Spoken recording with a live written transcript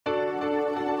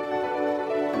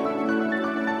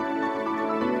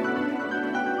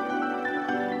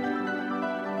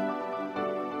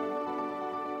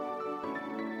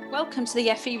Welcome to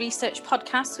the FE Research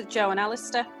Podcast with Jo and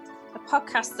Alistair, a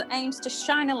podcast that aims to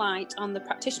shine a light on the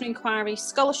practitioner inquiry,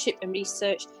 scholarship and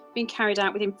research being carried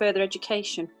out within further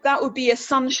education. That would be a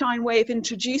sunshine way of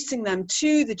introducing them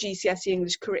to the GCSE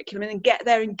English curriculum and get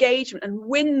their engagement and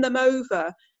win them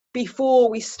over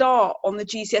before we start on the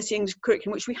GCSE English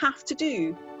curriculum, which we have to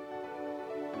do.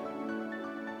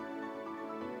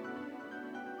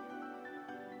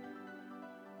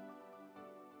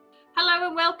 Hello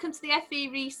and welcome to the FE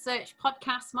Research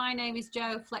Podcast. My name is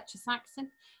Jo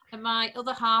Fletcher-Saxon and my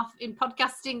other half in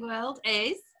podcasting world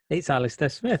is... It's Alistair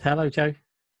Smith. Hello, Jo.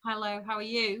 Hello, how are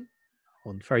you?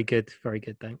 Very good,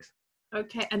 thanks.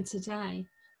 Okay, and today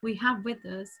we have with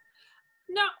us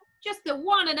not just the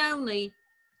one and only,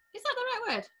 is that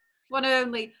the right word? One and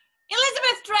only,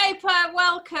 Elizabeth Draper,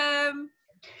 welcome.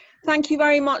 Thank you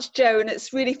very much, Jo, and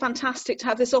it's really fantastic to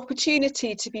have this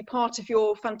opportunity to be part of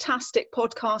your fantastic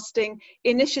podcasting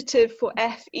initiative for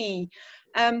FE.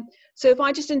 So if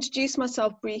I just introduce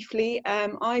myself briefly,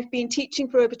 I've been teaching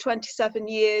for over 27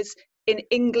 years in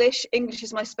English. English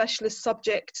is my specialist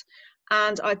subject,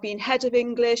 and I've been head of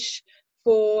English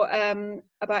for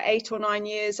about 8 or 9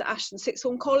 years at Ashton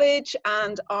Sixthorn College,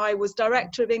 and I was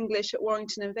Director of English at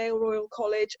Warrington and Vale Royal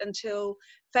College until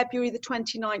February the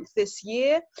 29th this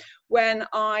year, when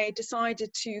I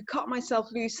decided to cut myself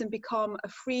loose and become a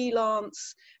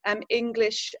freelance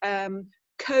English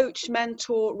coach,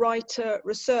 mentor, writer,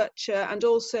 researcher, and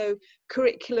also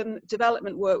curriculum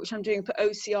development work, which I'm doing for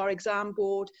OCR Exam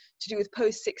Board to do with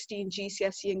post-16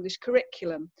 GCSE English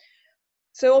curriculum.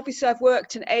 So obviously I've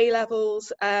worked in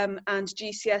A-levels and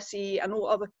GCSE and all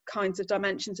other kinds of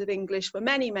dimensions of English for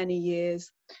many, many years.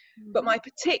 But my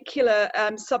particular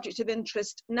subject of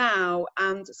interest now,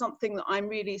 and something that I'm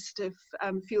really sort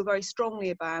of feel very strongly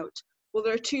about, well,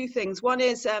 there are two things. One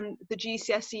is the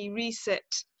GCSE resit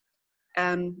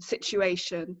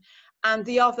situation, and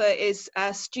the other is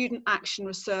student action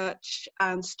research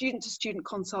and student-to-student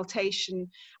consultation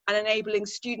and enabling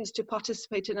students to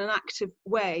participate in an active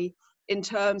way in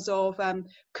terms of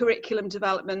curriculum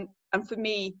development, and for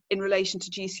me, in relation to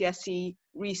GCSE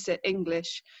resit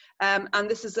English. And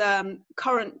this is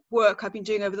current work I've been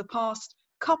doing over the past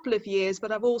couple of years,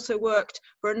 but I've also worked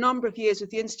for a number of years with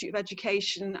the Institute of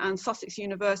Education and Sussex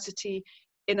University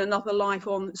in another life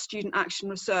on student action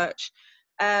research.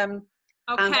 And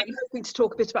I'm hoping to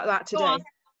talk a bit about that today.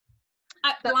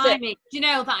 Blimey, do you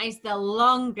know that is the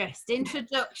longest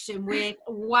introduction with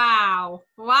wow.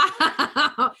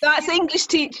 That's English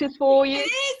teachers for you. It is,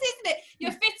 isn't it?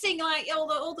 You're fitting like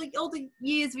all the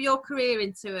years of your career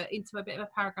into a bit of a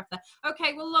paragraph there.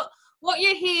 Okay, well look, what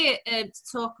you're here to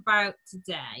talk about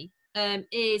today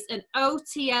is an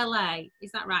OTLA.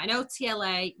 Is that right? An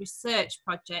OTLA research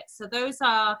project. So those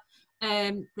are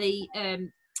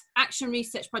the action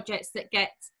research projects that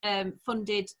get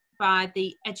funded by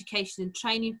the Education and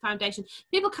Training Foundation.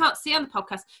 People can't see on the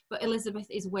podcast, but Elizabeth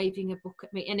is waving a book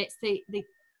at me, and it's the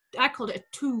I called it a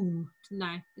tome.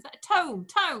 No, is that a tome?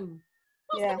 Tome.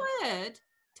 What's the word?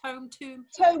 Tome.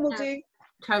 Tome will do.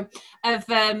 Tome of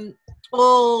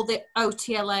all the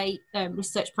OTLA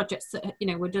research projects that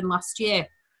were done last year,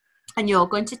 and you're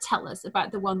going to tell us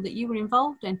about the one that you were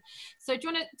involved in. So, do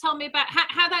you want to tell me about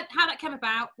how that came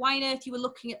about? Why on earth you were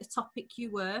looking at the topic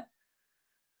you were?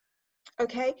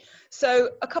 Okay, so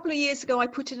a couple of years ago I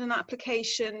put in an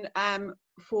application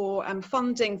for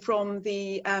funding from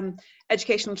the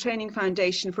Educational Training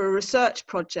Foundation for a research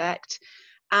project,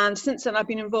 and since then I've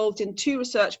been involved in 2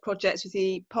 research projects with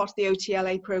the part of the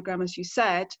OTLA programme, as you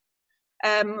said,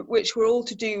 which were all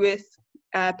to do with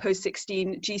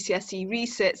post-16 GCSE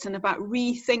resits and about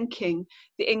rethinking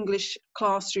the English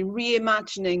classroom,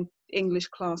 reimagining the English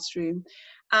classroom.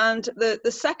 And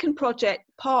the second project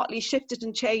partly shifted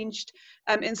and changed,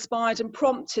 inspired and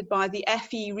prompted by the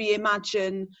FE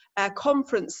Reimagine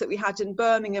conference that we had in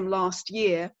Birmingham last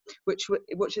year, which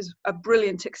is a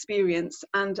brilliant experience.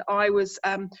 And I was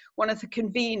one of the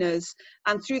conveners.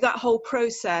 And through that whole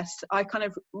process, I kind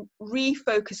of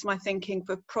refocused my thinking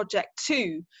for Project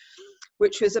 2,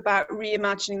 which was about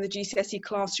reimagining the GCSE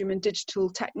classroom and digital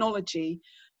technology.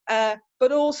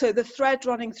 But also the thread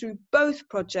running through both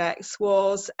projects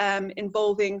was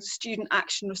involving student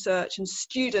action research and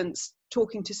students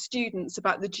talking to students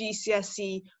about the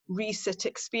GCSE resit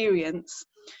experience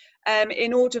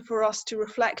in order for us to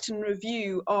reflect and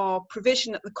review our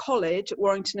provision at the college, at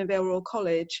Warrington and Vale Royal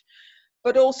College,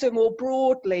 but also more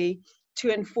broadly to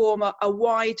inform a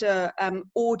wider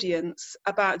audience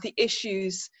about the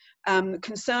issues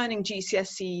concerning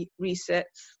GCSE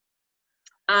resits,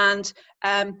 and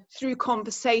through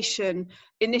conversation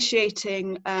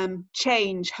initiating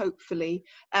change, hopefully,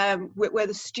 where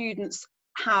the students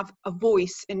have a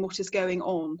voice in what is going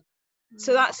on.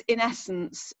 So that's in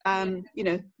essence, you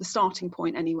know, the starting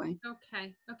point anyway.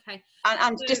 Okay.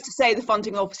 And So, just to say, the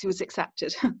funding obviously was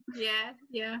accepted.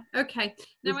 yeah. Okay.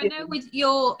 Now I know with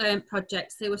your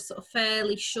projects, they were sort of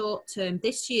fairly short term.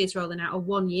 This year's rolling out a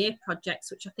 1-year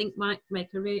projects, which I think might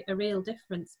make a real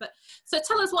difference. But so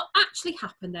tell us what actually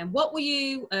happened then. What were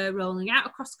you rolling out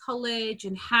across college,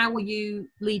 and how were you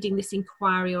leading this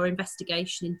inquiry or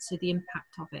investigation into the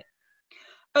impact of it?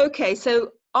 Okay,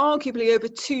 so arguably over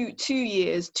two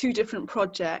years, 2 different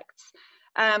projects.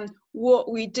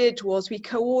 What we did was we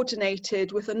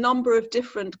coordinated with a number of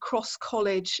different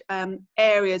cross-college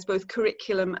areas, both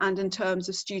curriculum and in terms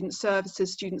of student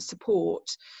services, student support,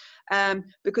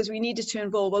 because we needed to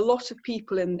involve a lot of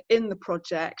people in the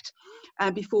project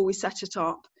before we set it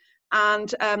up.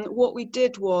 And what we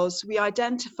did was we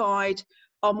identified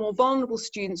our more vulnerable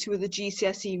students, who were the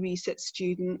GCSE resit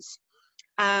students,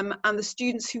 and the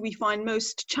students who we find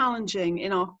most challenging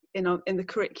in the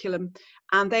curriculum,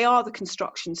 and they are the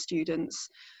construction students.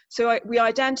 So we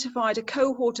identified a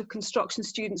cohort of construction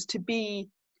students to be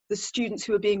the students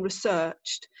who are being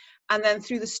researched, and then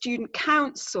through the student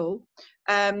council,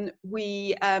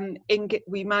 we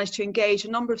managed to engage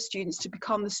a number of students to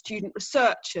become the student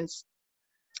researchers.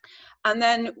 And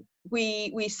then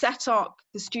we set up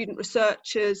the student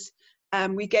researchers.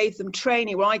 We gave them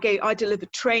training. Well, I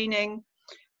delivered training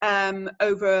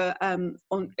for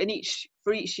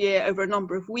each year over a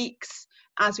number of weeks,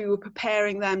 as we were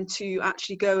preparing them to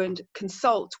actually go and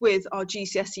consult with our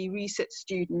GCSE resit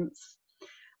students.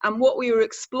 And what we were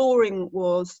exploring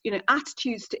was, you know,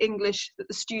 attitudes to English that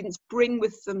the students bring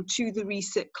with them to the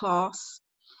resit class,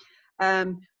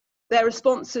 their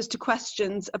responses to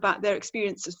questions about their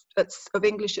experiences of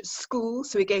English at school.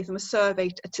 So we gave them a survey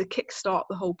to kickstart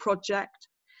the whole project.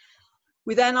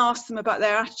 We then asked them about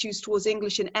their attitudes towards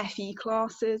English in FE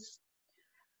classes.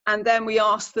 And then we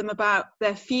asked them about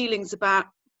their feelings about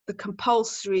the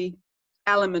compulsory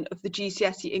element of the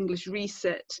GCSE English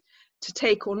resit, to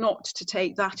take or not to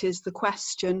take. That is the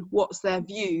question. What's their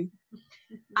view?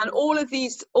 And all of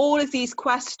these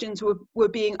questions were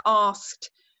being asked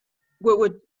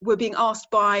were being asked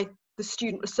by the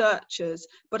student researchers.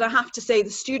 But I have to say, the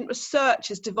student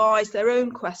researchers devised their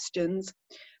own questions,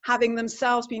 having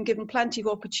themselves been given plenty of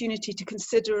opportunity to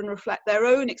consider and reflect their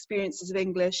own experiences of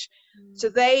English. So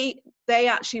they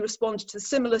actually responded to the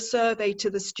similar survey to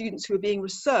the students who were being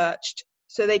researched,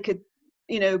 so they could,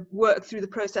 you know, work through the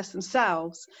process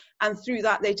themselves. And through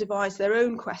that, they devised their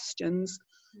own questions.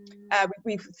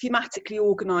 We've thematically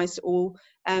organised it all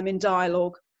in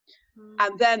dialogue.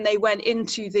 And then they went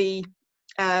into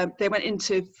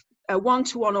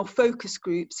one-to-one or focus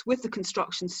groups with the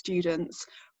construction students,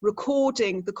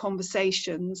 recording the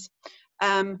conversations,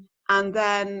 and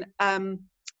then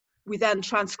we then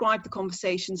transcribed the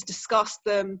conversations, discussed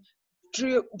them,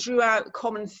 drew out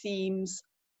common themes,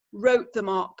 wrote them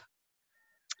up,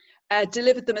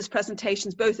 delivered them as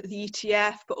presentations both at the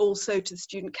ETF but also to the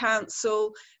student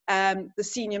council, the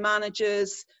senior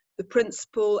managers, the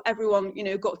principal. Everyone, you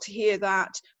know, got to hear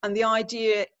that. And the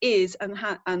idea is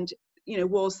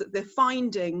was that the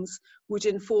findings would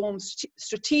inform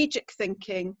strategic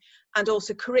thinking and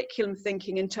also curriculum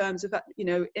thinking in terms of, you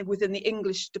know, within the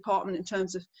English department, in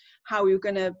terms of how we were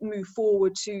going to move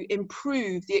forward to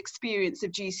improve the experience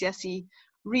of GCSE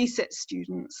resit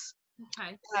students.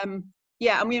 Okay.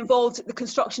 Yeah, and we involved the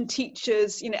construction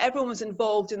teachers, you know, everyone was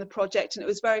involved in the project, and it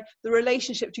was the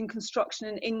relationship between construction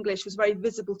and English was very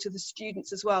visible to the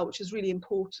students as well, which was really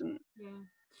important. Yeah.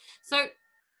 So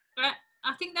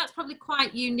I think that's probably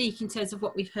quite unique in terms of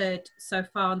what we've heard so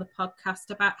far on the podcast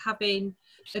about having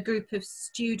a group of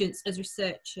students as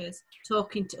researchers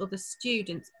talking to other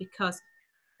students, because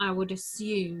I would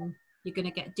assume you're going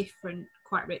to get different,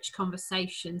 quite rich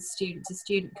conversations, student to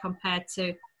student, compared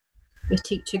to the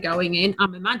teacher going in,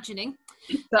 I'm imagining.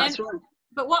 That's right.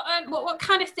 But what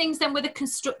kind of things then were the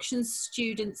construction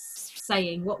students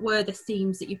saying? What were the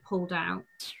themes that you pulled out?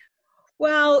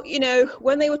 Well, you know,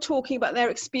 when they were talking about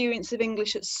their experience of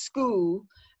English at school,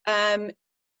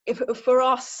 for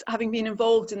us, having been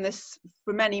involved in this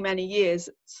for many, many years,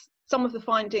 some of the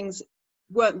findings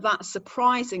weren't that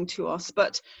surprising to us,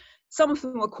 but some of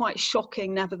them were quite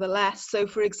shocking nevertheless. So,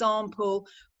 for example,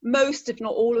 most, if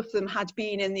not all of them, had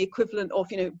been in the equivalent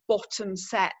of, you know, bottom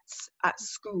sets at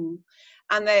school.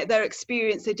 And their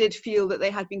experience, they did feel that they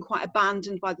had been quite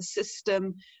abandoned by the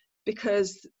system,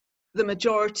 because the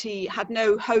majority had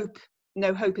no hope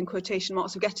in quotation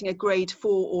marks, of getting a grade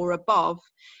 4 or above.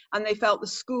 And they felt their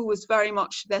schools were very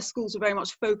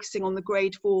much focusing on the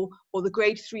grade 4 or the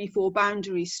grade 3-4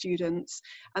 boundary students,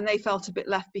 and they felt a bit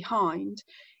left behind.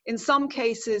 In some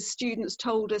cases, students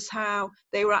told us how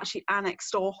they were actually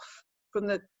annexed off from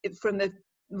the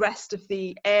rest of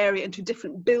the area into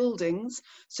different buildings.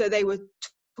 So they were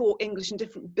taught English in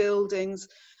different buildings.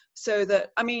 So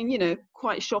that, I mean, you know,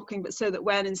 quite shocking, but so that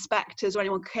when inspectors or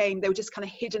anyone came, they were just kind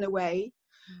of hidden away.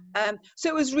 So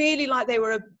it was really like they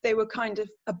were kind of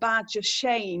a badge of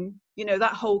shame, you know,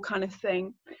 that whole kind of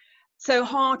thing. So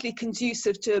hardly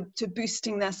conducive to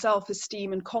boosting their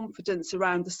self-esteem and confidence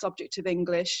around the subject of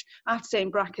English. I have to say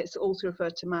in brackets, also refer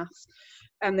to maths.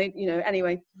 And they, you know,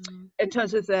 anyway, in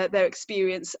terms of their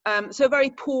experience. So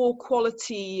very poor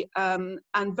quality and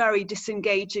very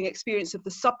disengaging experience of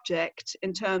the subject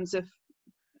in terms of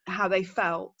how they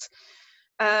felt.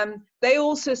 They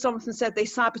also, some of them said they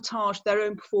sabotaged their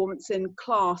own performance in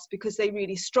class because they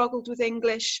really struggled with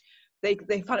English.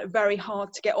 They found it very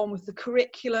hard to get on with the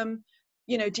curriculum,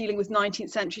 you know, dealing with 19th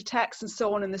century texts and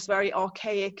so on in this very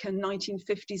archaic and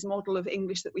 1950s model of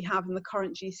English that we have in the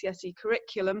current GCSE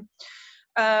curriculum.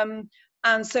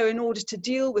 And so in order to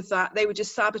deal with that, they would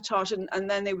just sabotage and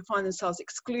then they would find themselves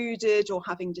excluded or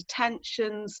having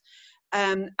detentions.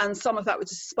 And some of that would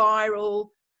just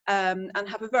spiral and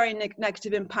have a very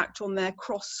negative impact on their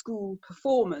cross-school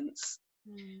performance.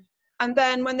 And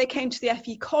then when they came to the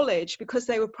FE College, because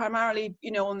they were primarily,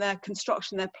 you know, on their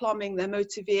construction, their plumbing, their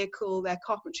motor vehicle, their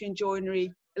carpentry and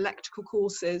joinery, electrical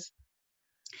courses,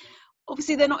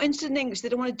 obviously they're not interested in English. They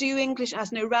don't want to do English. It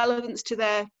has no relevance to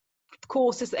their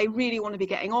courses that they really want to be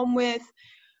getting on with.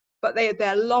 But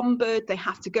they're lumbered. They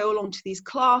have to go along to these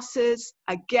classes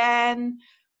again.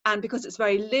 And because it's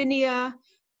very linear,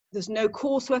 there's no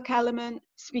coursework element.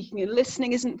 Speaking and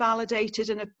listening isn't validated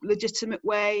in a legitimate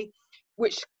way,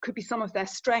 which could be some of their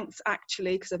strengths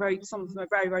actually, because some of them are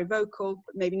very, very vocal,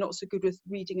 but maybe not so good with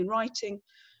reading and writing.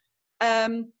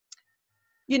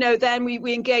 You know, then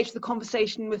we engaged the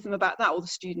conversation with them about that, or the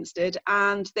students did,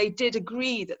 and they did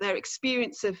agree that their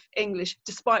experience of English,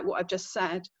 despite what I've just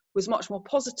said, was much more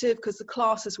positive because the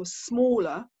classes were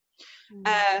smaller.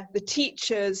 The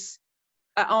teachers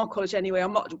at our college anyway,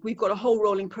 we've got a whole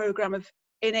rolling programme of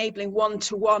enabling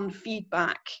one-to-one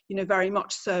feedback, you know, very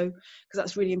much so, because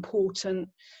that's really important.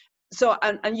 So,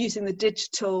 and using the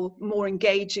digital more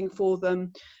engaging for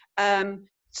them.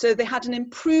 So they had an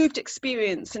improved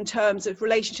experience in terms of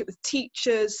relationship with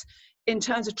teachers, in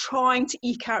terms of trying to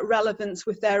eke out relevance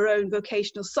with their own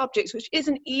vocational subjects, which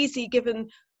isn't easy given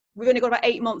we've only got about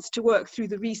 8 months to work through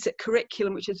the reset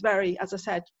curriculum, which is very, as I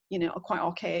said, you know, quite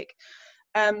archaic.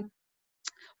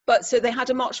 But so they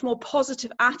had a much more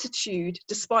positive attitude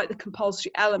despite the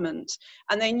compulsory element,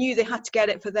 and they knew they had to get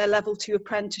it for their level 2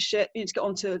 apprenticeship. You know, to get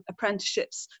onto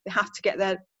apprenticeships, they have to get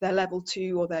their level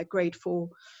 2 or their grade 4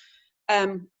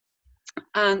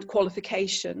 and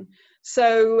qualification.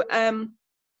 So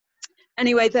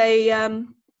anyway, they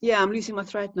yeah, I'm losing my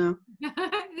thread now.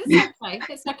 It's okay.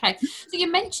 It's okay. So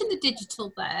you mentioned the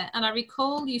digital there, and I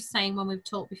recall you saying when we've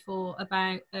talked before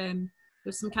about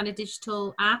there's some kind of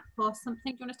digital app or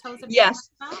something. Do you want to tell us a bit about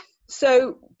that?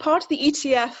 So part of the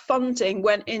ETF funding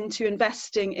went into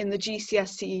investing in the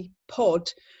GCSE pod,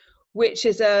 which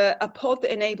is a pod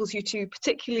that enables you to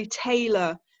particularly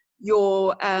tailor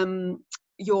your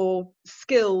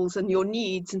skills and your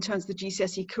needs in terms of the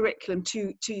GCSE curriculum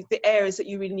to the areas that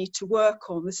you really need to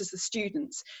work on. This is the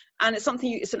students, and it's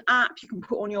it's an app you can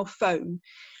put on your phone.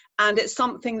 And it's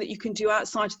something that you can do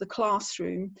outside of the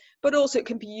classroom, but also it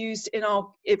can be used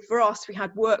for us, we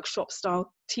had workshop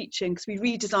style teaching because we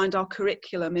redesigned our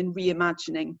curriculum in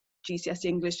reimagining GCSE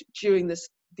English during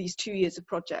these 2 years of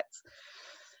projects.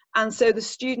 And so the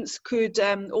students could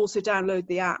also download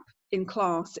the app in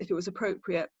class if it was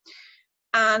appropriate.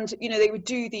 And, you know, they would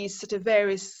do these sort of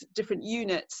various different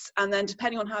units, and then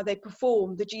depending on how they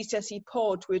performed, the GCSE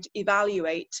pod would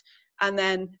evaluate and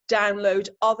then download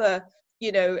other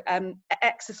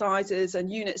exercises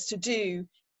and units to do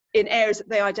in areas that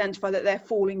they identify that they're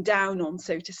falling down on,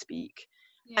 so to speak.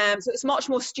 Yeah. So it's much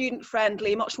more student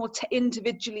friendly, much more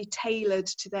individually tailored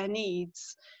to their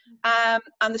needs. And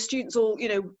the students all, you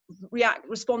know,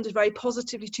 responded very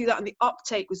positively to that, and the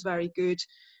uptake was very good.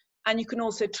 And you can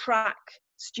also track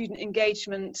student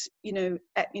engagement,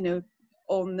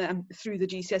 on through the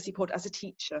GCSE pod as a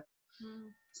teacher.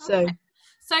 Okay.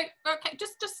 So, okay,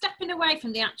 just stepping away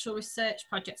from the actual research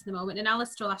projects at the moment, and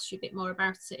Alistair will ask you a bit more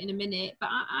about it in a minute, but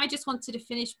I just wanted to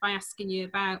finish by asking you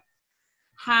about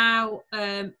how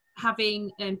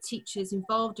having teachers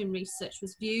involved in research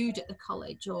was viewed at the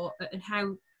college, and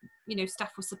how, you know,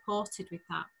 staff were supported with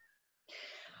that.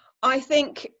 I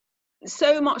think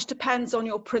so much depends on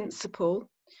your principal,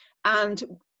 and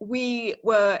we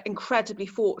were incredibly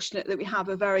fortunate that we have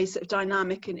a very sort of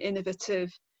dynamic and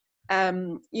innovative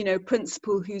you know,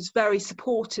 principal who's very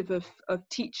supportive of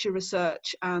teacher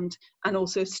research and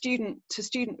also student to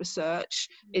student research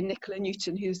in Nicola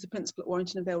Newton, who's the principal at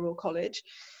Warrington and Vale Royal College.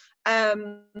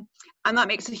 And that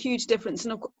makes a huge difference.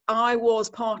 And I was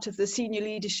part of the senior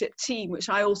leadership team, which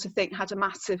I also think had a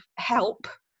massive help.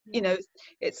 You know,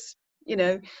 it's, you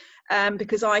know,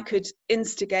 because I could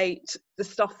instigate the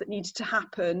stuff that needed to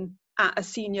happen at a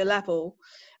senior level.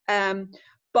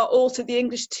 But also the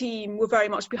English team were very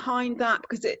much behind that,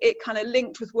 because it kind of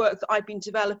linked with work that I've been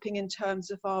developing in terms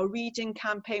of our reading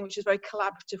campaign, which is very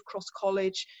collaborative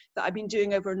cross-college, that I've been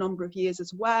doing over a number of years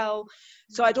as well.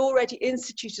 So I'd already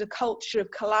instituted a culture of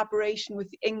collaboration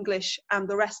with English and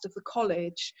the rest of the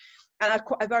college, and I had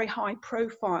quite a very high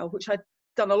profile, which I'd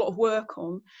done a lot of work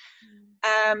on.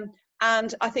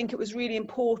 And I think it was really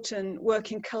important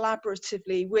working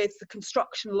collaboratively with the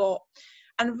construction lot,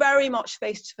 and very much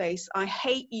face-to-face. I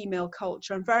hate email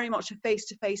culture. I'm very much a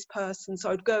face-to-face person. So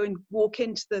I'd go and walk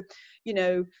into the, you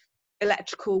know,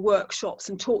 electrical workshops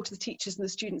and talk to the teachers and the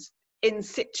students in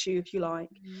situ, if you like.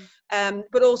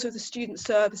 But also the student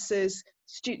services,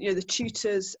 you know, the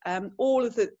tutors, all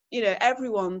of the, you know,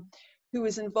 everyone who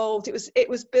was involved. It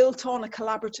was built on a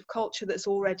collaborative culture that's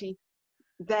already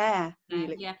there,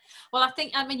 really. Yeah. Well, I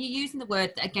think, I mean, you're using the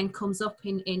word that again comes up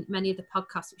in many of the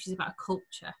podcasts, which is about a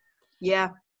culture. Yeah.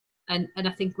 And I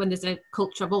think when there's a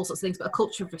culture of all sorts of things, but a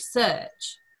culture of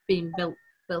research being built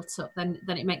up, then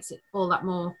it makes it all that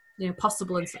more, you know,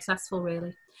 possible and successful,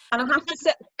 really. And I have to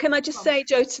say, can I just say,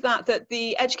 Jo, to that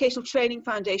the Educational Training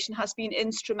Foundation has been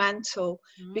instrumental,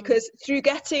 because through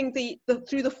getting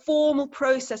through the formal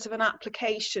process of an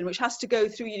application, which has to go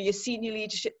through, you know, your senior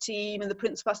leadership team and the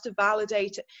principal has to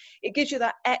validate it, it gives you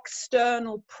that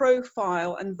external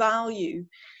profile and value,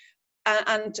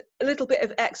 and a little bit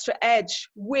of extra edge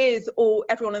with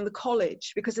everyone in the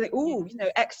college, because they think, oh, you know,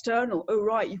 external, oh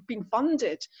right, you've been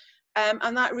funded,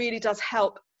 and that really does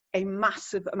help a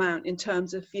massive amount in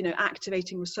terms of, you know,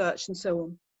 activating research and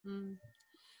so on.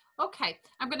 Okay,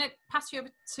 I'm going to pass you over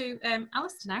to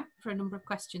Alistair now for a number of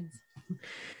questions.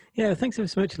 Yeah, thanks ever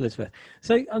so much, Elizabeth.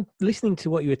 So I'm listening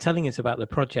to what you were telling us about the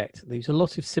project. There's a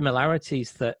lot of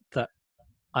similarities that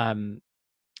I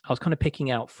was kind of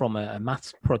picking out from a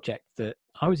maths project that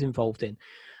I was involved in,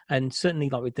 and certainly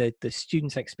like with the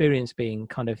students' experience being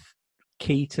kind of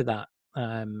key to that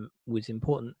was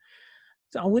important.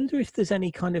 So I wonder if there's any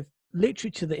kind of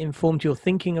literature that informed your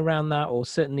thinking around that, or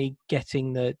certainly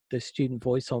getting the student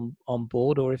voice on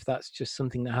board, or if that's just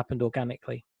something that happened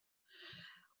organically.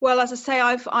 Well, as I say,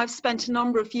 I've spent a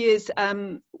number of years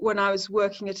when I was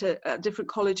working at different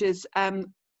colleges,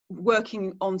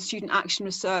 working on student action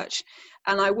research,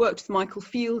 and I worked with Michael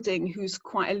Fielding, who was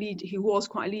quite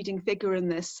a leading figure in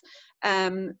this,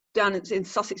 down in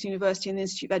Sussex University and the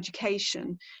Institute of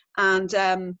Education.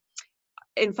 And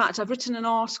in fact, I've written an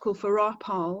article for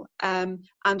RAPAL, and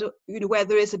you know, where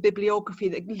there is a bibliography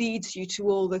that leads you to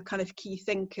all the kind of key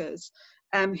thinkers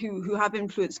who have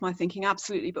influenced my thinking,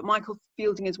 absolutely. But Michael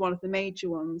Fielding is one of the major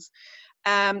ones.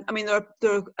 I mean, there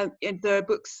are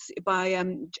books by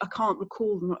I can't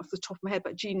recall them off the top of my head,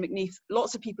 but Jean McNeath.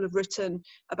 Lots of people have written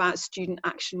about student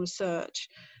action research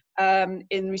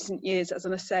in recent years. As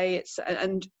I say, it's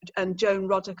and Joan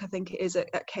Ruddock, I think it is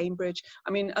at Cambridge.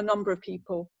 I mean, a number of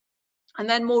people. And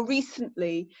then more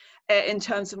recently, in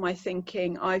terms of my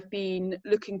thinking, I've been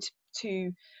looking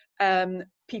to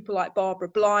people like Barbara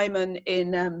Blyman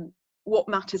in What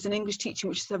Matters in English Teaching,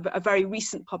 which is a very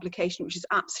recent publication, which is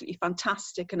absolutely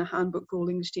fantastic, and a handbook for all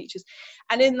English teachers.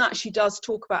 And in that, she does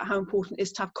talk about how important it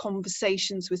is to have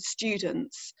conversations with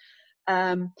students,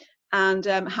 and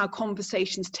how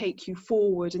conversations take you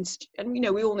forward. And you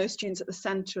know, we all know students at the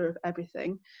centre of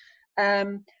everything.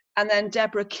 And then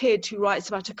Deborah Kidd, who writes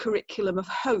about a curriculum of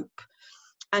hope.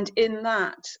 And in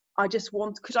that,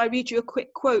 could I read you a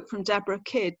quick quote from Deborah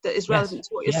Kidd that is relevant to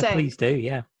what you're saying? Please do,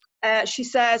 yeah. She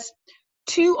says,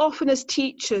 "Too often as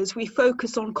teachers, we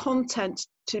focus on content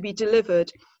to be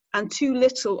delivered and too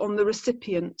little on the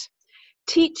recipient.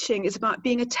 Teaching is about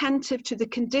being attentive to the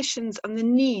conditions and the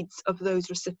needs of those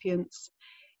recipients.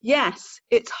 Yes,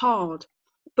 it's hard,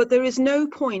 but there is no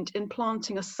point in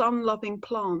planting a sun-loving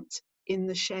plant in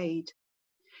the shade."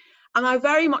 And I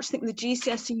very much think the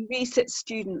GCSE resit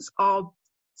students are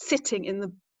sitting in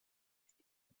the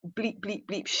bleep, bleep,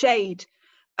 bleep shade.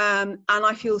 And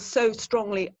I feel so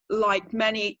strongly, like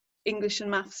many English and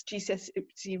Maths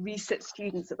GCSE resit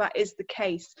students, that is the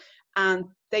case. And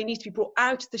they need to be brought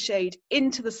out of the shade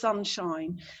into the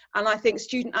sunshine. And I think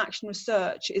student action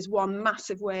research is one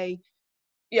massive way,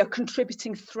 you know,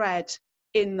 contributing thread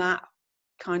in that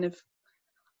kind of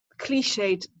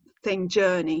cliched thing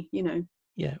journey, you know.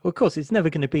 Yeah, well, of course, it's never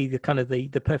going to be the kind of the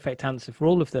perfect answer for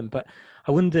all of them. But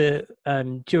I wonder,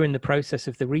 during the process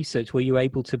of the research, were you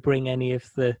able to bring any of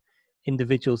the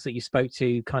individuals that you spoke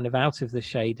to kind of out of the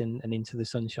shade and into the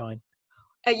sunshine?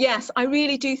 Yes, I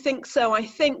really do think so. I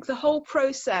think the whole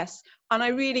process, and I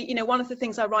really, one of the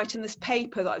things I write in this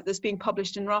paper that's being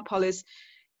published in RAPAL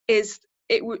is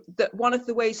that one of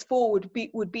the ways forward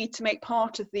would be to make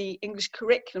part of the English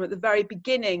curriculum at the very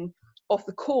beginning of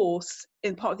the course,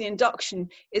 in part of the induction,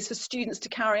 is for students to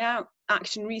carry out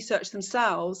action research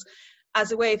themselves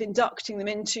as a way of inducting them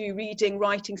into reading,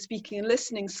 writing, speaking and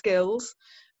listening skills.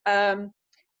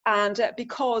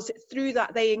 Because through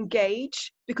that they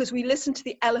engage, because we listen to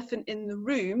the elephant in the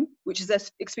room, which is their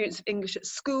experience of English at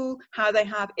school, how they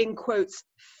have, in quotes,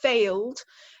 failed,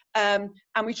 and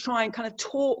we try and kind of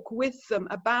talk with them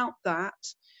about that.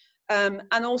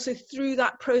 And also through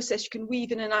that process, you can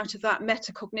weave in and out of that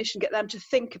metacognition, get them to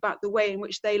think about the way in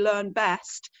which they learn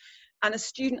best. And a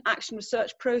student action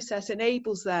research process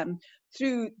enables them,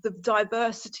 through the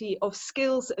diversity of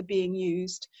skills that are being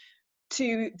used,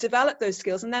 to develop those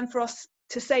skills. And then for us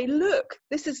to say, look,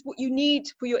 this is what you need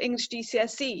for your English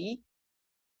GCSE.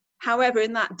 However,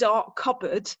 in that dark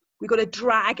cupboard, we've got to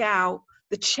drag out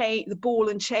the ball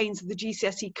and chains of the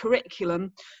GCSE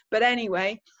curriculum. But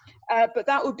anyway, but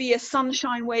that would be a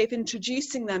sunshine way of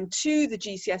introducing them to the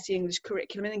GCSE English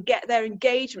curriculum and get their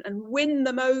engagement and win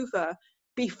them over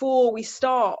before we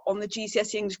start on the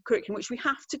GCSE English curriculum, which we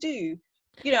have to do.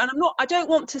 And I don't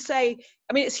want to say,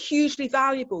 it's hugely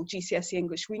valuable, GCSE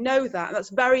English. We know that, and that's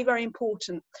very, very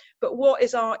important. But what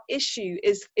is our issue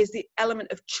is the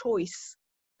element of choice.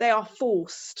 They are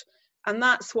forced. And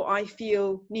that's what I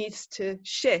feel needs to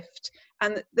shift.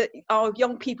 And that our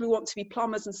young people who want to be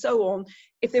plumbers and so on,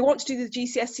 if they want to do the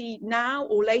GCSE now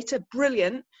or later,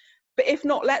 brilliant. But if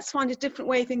not, let's find a different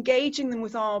way of engaging them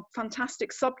with our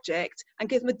fantastic subject and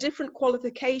give them a different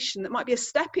qualification that might be a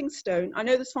stepping stone. I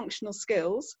know there's functional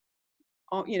skills,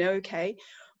 okay,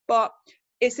 but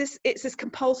it's this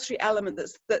compulsory element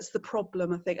that's the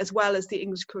problem, I think, as well as the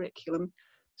English curriculum.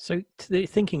 So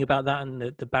thinking about that and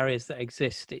the barriers that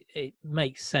exist, it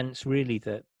makes sense really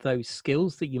that those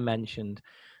skills that you mentioned,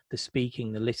 the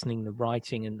speaking, the listening, the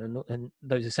writing, and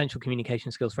those essential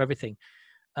communication skills for everything,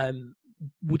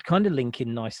 would kind of link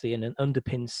in nicely and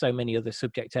underpin so many other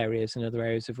subject areas and other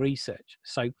areas of research.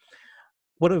 So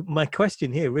my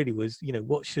question here really was,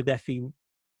 what should FE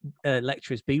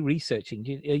lecturers be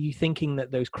researching? Are you thinking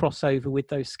that those crossover with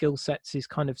those skill sets is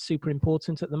kind of super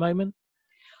important at the moment?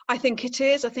 I think it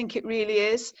is. I think it really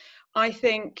is. I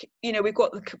think, we've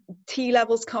got the T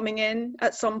levels coming in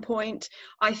at some point.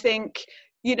 I think,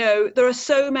 there are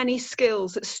so many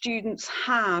skills that students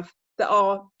have that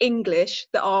are English,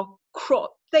 that are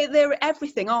they're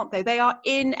everything, aren't they? They are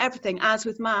in everything, as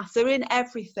with maths, they're in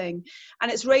everything. And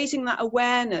it's raising that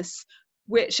awareness,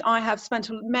 which I have spent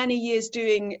many years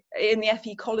doing in the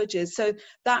FE colleges. So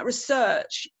that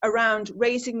research around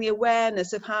raising the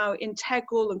awareness of how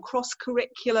integral and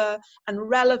cross-curricular and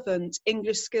relevant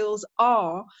English skills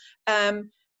are,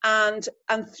 and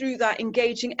through that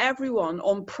engaging everyone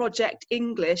on Project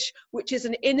English, which is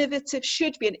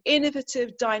should be an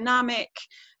innovative, dynamic,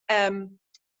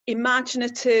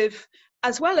 imaginative,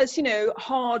 as well as,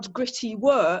 hard, gritty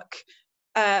work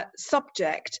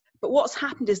subject. But what's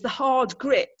happened is the hard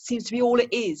grit seems to be all it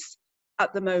is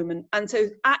at the moment. And so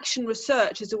action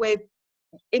research is a way of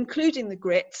including the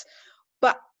grit,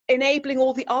 but enabling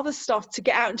all the other stuff to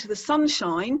get out into the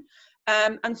sunshine,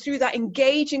 and through that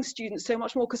engaging students so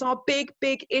much more, because our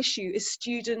big issue is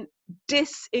student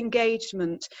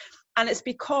disengagement. And it's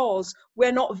because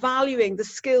we're not valuing the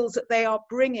skills that they are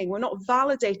bringing. We're not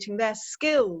validating their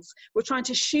skills. We're trying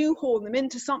to shoehorn them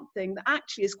into something that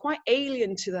actually is quite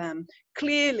alien to them,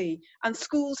 clearly. And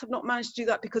schools have not managed to do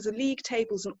that because of league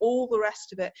tables and all the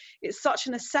rest of it. It's such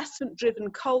an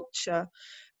assessment-driven culture,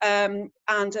 and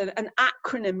an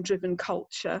acronym-driven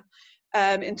culture.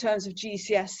 In terms of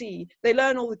GCSE, they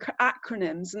learn all the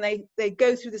acronyms and they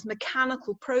go through this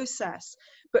mechanical process,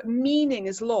 but meaning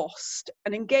is lost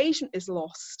and engagement is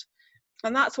lost.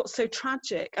 And that's what's so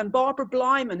tragic. And Barbara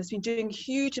Blyman has been doing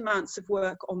huge amounts of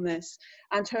work on this.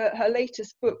 And her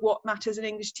latest book, What Matters in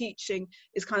English Teaching,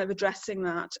 is kind of addressing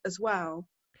that as well.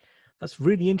 That's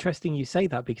really interesting you say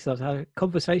that, because I've had a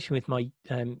conversation with my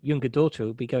younger daughter who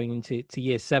will be going into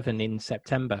year 7 in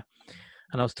September.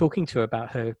 And I was talking to her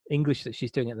about her English that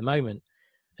she's doing at the moment.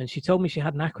 And she told me she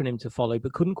had an acronym to follow,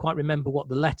 but couldn't quite remember what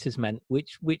the letters meant,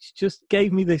 which just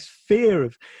gave me this fear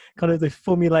of kind of the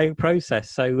formulaic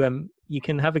process. So you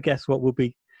can have a guess what we'll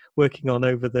be working on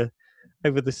over the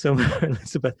over the summer,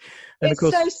 Elizabeth. And of It's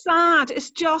course, so sad.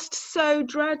 It's just so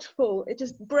dreadful. It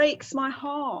just breaks my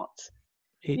heart.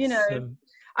 You know, it's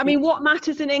I mean, what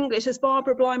matters in English, as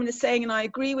Barbara Blyman is saying, and I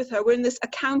agree with her, we're in this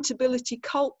accountability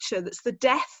culture that's the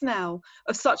death knell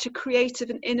of such a creative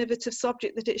and innovative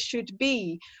subject that it should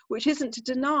be, which isn't to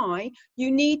deny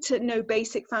you need to know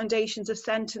basic foundations of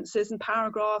sentences and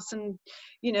paragraphs and,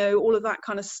 you know, all of that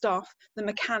kind of stuff, the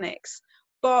mechanics,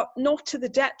 but not to the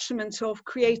detriment of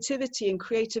creativity and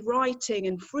creative writing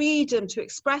and freedom to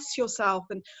express yourself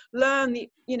and learn the,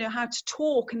 you know, how to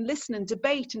talk and listen and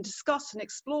debate and discuss and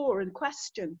explore and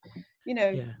question, you know.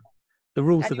 yeah, the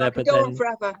rules are Anyway, I there, could but go on then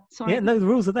forever. Sorry. yeah, no, the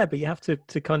rules are there, but you have to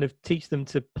kind of teach them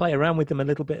to play around with them a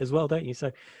little bit as well, don't you?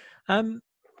 So,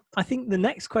 I think the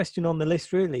next question on the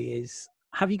list really is: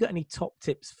 have you got any top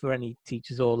tips for any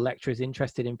teachers or lecturers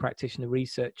interested in practitioner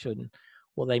research and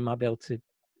what they might be able to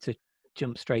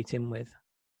jump straight in with?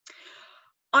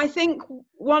 I think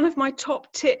one of my top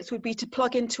tips would be to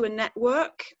plug into a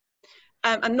network,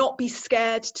 and not be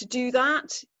scared to do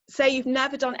that. Say you've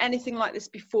never done anything like this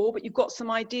before, but you've got some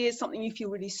ideas, something you feel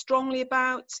really strongly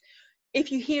about.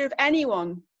 If you hear of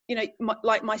anyone, you know,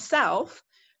 like myself,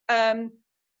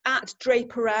 at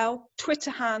Draperell,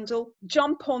 Twitter handle,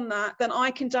 jump on that, then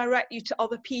I can direct you to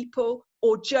other people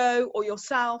or Joe or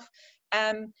yourself.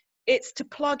 It's to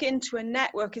plug into a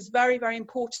network is very, very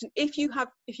important. If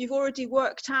you've already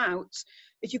worked out,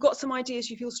 if you've got some ideas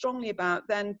you feel strongly about,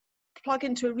 then plug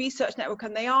into a research network,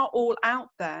 and they are all out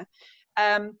there.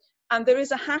 And there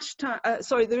is a hashtag,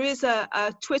 there is a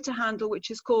Twitter handle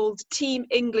which is called Team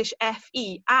English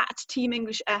FE, at Team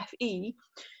English FE.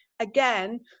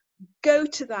 Again, go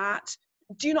to that.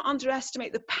 Do not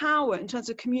underestimate the power in terms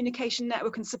of communication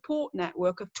network and support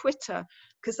network of Twitter,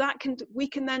 because we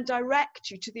can then direct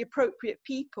you to the appropriate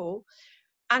people,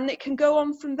 and it can go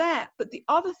on from there. But the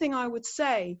other thing I would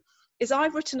say is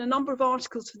I've written a number of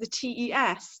articles for the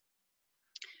TES.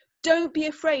 Don't be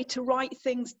afraid to write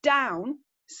things down,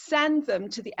 send them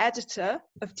to the editor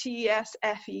of TES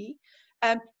FE.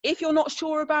 If you're not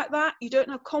sure about that, you don't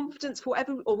have confidence for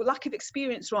whatever, or lack of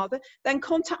experience rather, then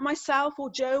contact myself or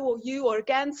Joe or you, or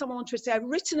again, someone on Twitter, say, I've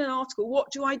written an article,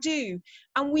 what do I do?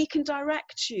 And we can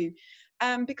direct you.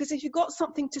 Because if you've got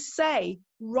something to say,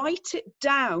 write it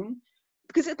down,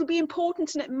 because it'll be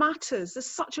important and it matters. There's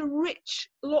such a rich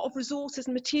lot of resources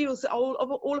and materials that all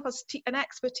of us, and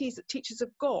expertise that teachers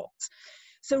have got.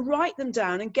 So write them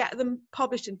down and get them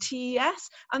published in TES,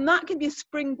 and that can be a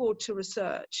springboard to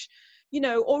research, you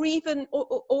know, or even,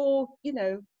 or you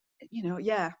know,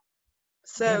 yeah.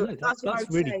 So Yeah, no, that's what I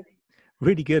would really, say.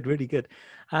 really good, really good.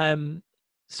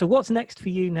 So what's next for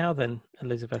you now then,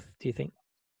 Elizabeth, do you think?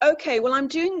 Okay, well, I'm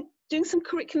doing some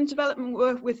curriculum development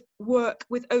work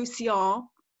with OCR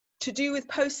to do with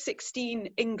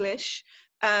post-16 English,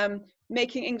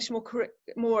 making English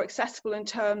more accessible in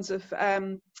terms of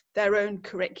their own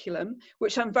curriculum,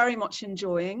 which I'm very much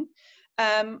enjoying.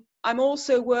 I'm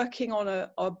also working on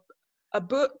a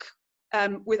book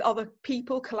with other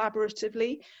people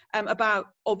collaboratively about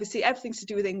obviously everything to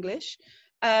do with English.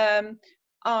 I'm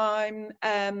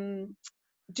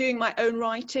doing my own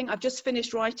writing. I've just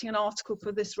finished writing an article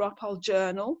for this Rapal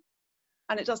journal,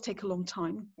 and it does take a long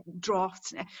time,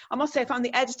 drafts. I must say I found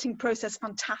the editing process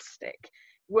fantastic,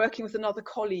 working with another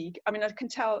colleague. I mean, I can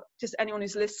tell just anyone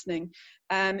who's listening,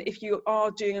 if you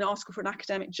are doing an article for an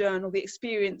academic journal, the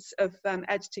experience of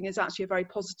editing is actually a very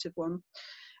positive one.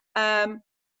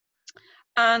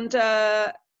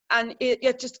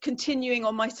 Just continuing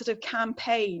on my sort of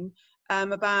campaign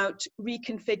about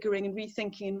reconfiguring and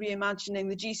rethinking and reimagining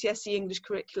the GCSE English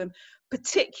curriculum,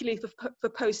 particularly for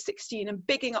post-16, and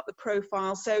bigging up the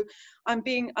profile. So I'm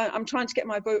trying to get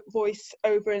my voice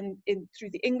over through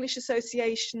the English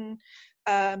Association,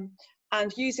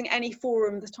 and using any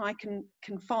forum that I can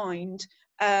find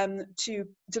to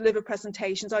deliver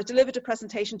presentations. I delivered a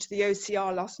presentation to the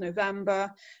OCR last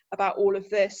November about all of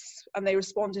this, and they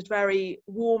responded very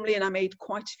warmly, and I made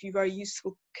quite a few very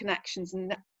useful connections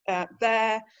and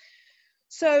there.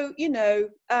 So, you know,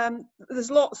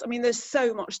 there's lots, I mean, there's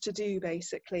so much to do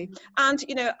basically. And,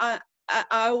 you know, I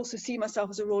also see myself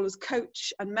as a role as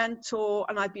coach and mentor,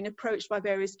 and I've been approached by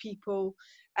various people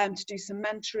to do some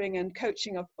mentoring and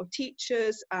coaching of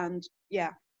teachers, and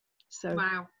yeah. So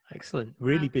wow, excellent,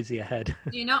 really busy ahead.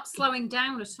 You're not slowing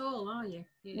down at all, are you?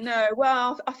 No,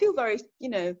 well, I feel very, you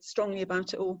know, strongly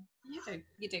about it all.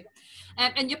 You do.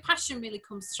 And your passion really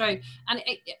comes through. And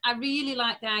I really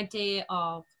like the idea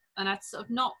of, and I'd sort of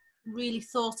not really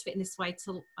thought of it in this way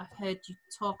till I've heard you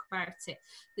talk about it,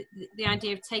 the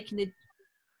idea of taking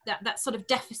that sort of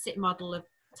deficit model of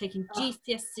taking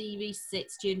GCSE Resit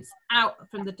students out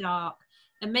from the dark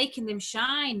and making them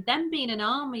shine, them being an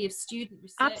army of student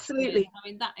research. Absolutely. I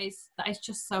mean, that is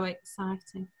just so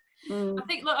exciting. Mm. I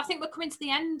think we're coming to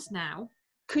the end now.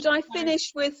 Could I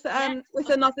finish with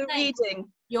another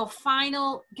reading?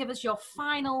 Give us your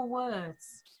final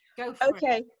words. Go for it.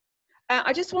 Okay.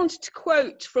 I just wanted to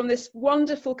quote from this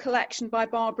wonderful collection by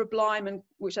Barbara Blyman,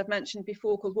 which I've mentioned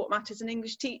before, called What Matters in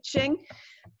English Teaching.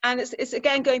 And it's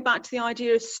again going back to the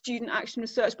idea of student action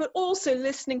research, but also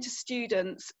listening to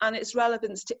students and its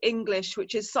relevance to English,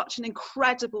 which is such an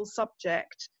incredible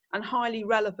subject and highly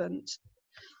relevant.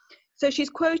 So she's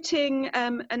quoting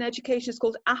an educationist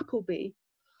called Appleby,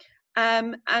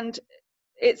 and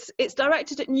it's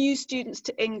directed at new students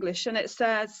to English, and it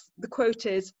says, the quote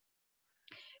is,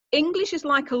 "English is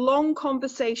like a long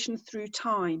conversation through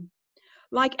time.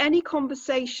 Like any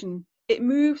conversation, it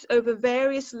moves over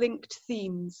various linked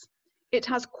themes. It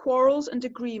has quarrels and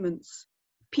agreements.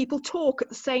 People talk at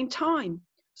the same time,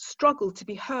 struggle to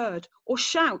be heard, or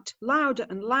shout louder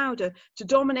and louder to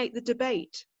dominate the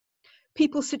debate.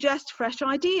 People suggest fresh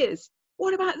ideas.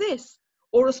 What about this?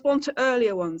 Or respond to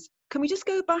earlier ones. Can we just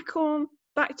go back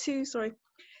to,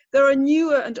 There are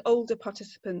newer and older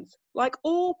participants. Like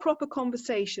all proper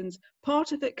conversations,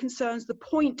 part of it concerns the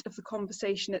point of the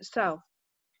conversation itself.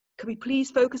 Can we please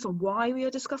focus on why we are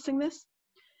discussing this?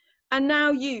 And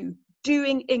now you,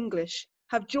 doing English,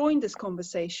 have joined this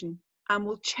conversation and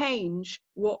will change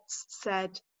what's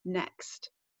said next."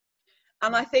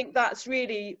 And I think that's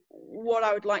really what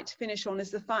I would like to finish on,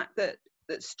 is the fact that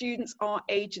students are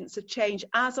agents of change,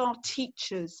 as are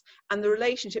teachers, and the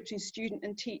relationship between student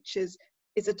and teachers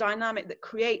is a dynamic that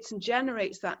creates and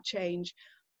generates that change.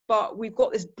 But we've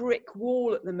got this brick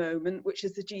wall at the moment, which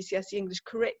is the GCSE English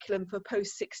curriculum for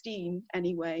post-16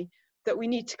 anyway, that we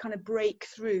need to kind of break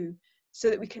through so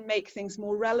that we can make things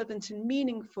more relevant and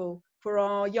meaningful for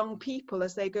our young people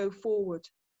as they go forward.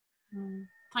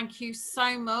 Thank you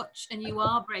so much, and you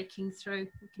are breaking through.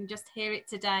 We can just hear it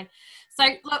today. So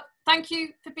look, thank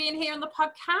you for being here on the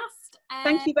podcast.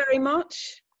 Thank you very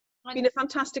much. It's been a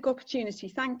fantastic opportunity.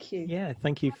 Thank you. Yeah,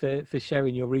 thank you for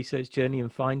sharing your research journey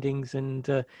and findings, and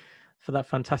for that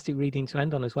fantastic reading to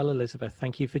end on as well, Elizabeth.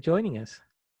 Thank you for joining us.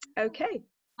 Okay.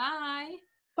 Bye.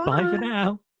 Bye for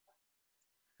now.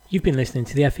 You've been listening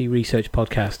to the FE Research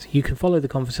Podcast. You can follow the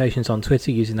conversations on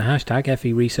Twitter using the hashtag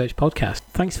FE Research Podcast.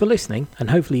 Thanks for listening, and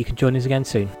hopefully you can join us again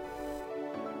soon.